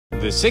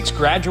The 6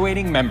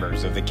 graduating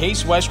members of the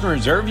Case Western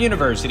Reserve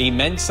University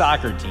men's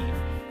soccer team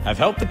have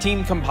helped the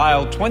team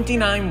compile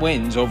 29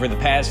 wins over the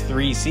past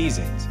 3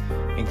 seasons,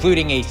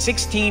 including a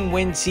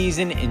 16-win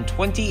season in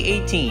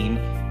 2018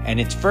 and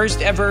its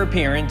first ever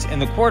appearance in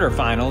the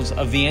quarterfinals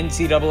of the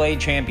NCAA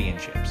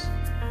championships.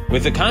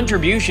 With the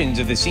contributions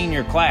of the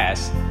senior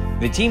class,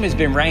 the team has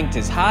been ranked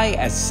as high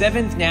as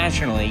 7th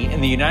nationally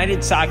in the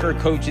United Soccer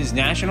Coaches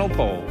National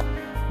Poll,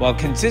 while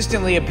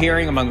consistently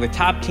appearing among the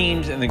top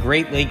teams in the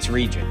Great Lakes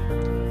region.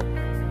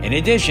 In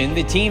addition,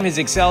 the team has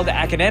excelled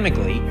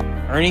academically,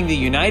 earning the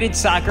United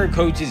Soccer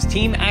Coaches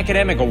Team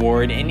Academic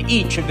Award in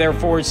each of their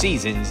 4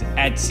 seasons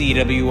at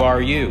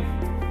CWRU.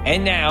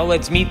 And now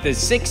let's meet the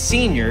 6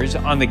 seniors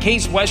on the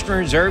Case Western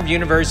Reserve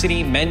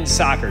University men's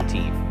soccer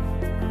team.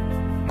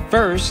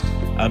 First,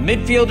 a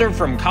midfielder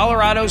from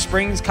Colorado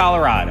Springs,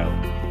 Colorado.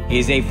 He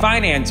is a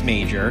finance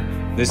major,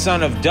 the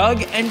son of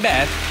Doug and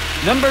Beth.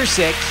 Number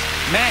 6,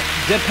 Matt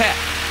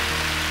DePet.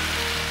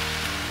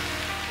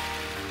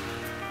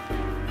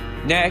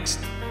 Next,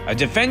 a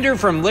defender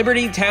from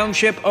Liberty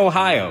Township,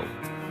 Ohio.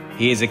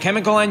 He is a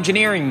chemical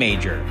engineering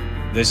major,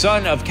 the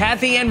son of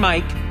Kathy and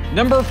Mike.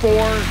 Number 4,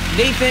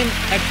 Nathan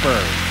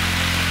Eckberg.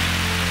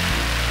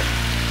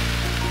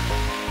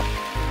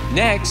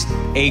 Next,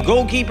 a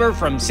goalkeeper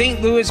from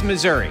St. Louis,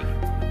 Missouri.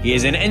 He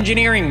is an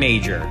engineering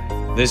major,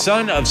 the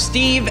son of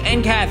Steve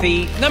and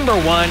Kathy. Number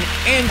 1,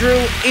 Andrew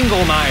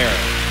Engelmeyer.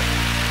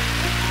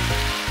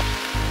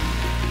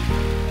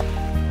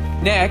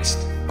 Next,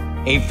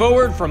 a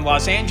forward from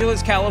Los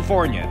Angeles,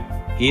 California.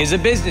 He is a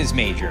business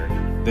major,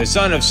 the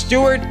son of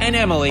Stuart and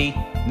Emily.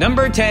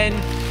 Number 10,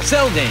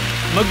 Selden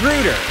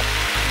Magruder.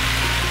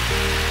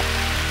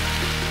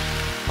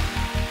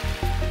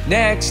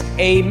 Next,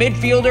 a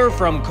midfielder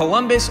from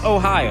Columbus,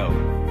 Ohio.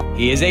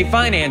 He is a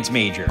finance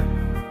major,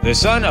 the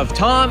son of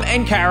Tom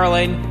and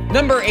Carolyn.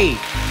 Number 8,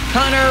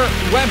 Connor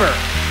Weber.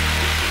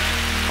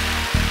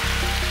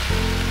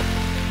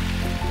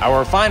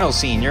 Our final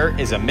senior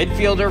is a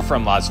midfielder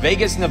from Las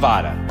Vegas,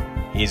 Nevada.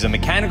 He is a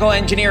mechanical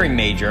engineering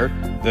major,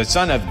 the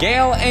son of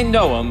Gail and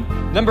Noam.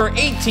 Number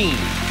 18,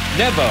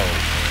 Nevo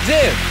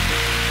Ziv.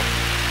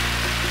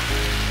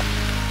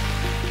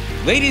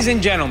 Ladies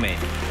and gentlemen,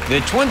 the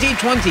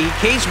 2020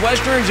 Case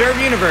Western Reserve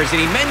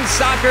University men's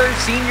soccer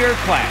senior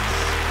class.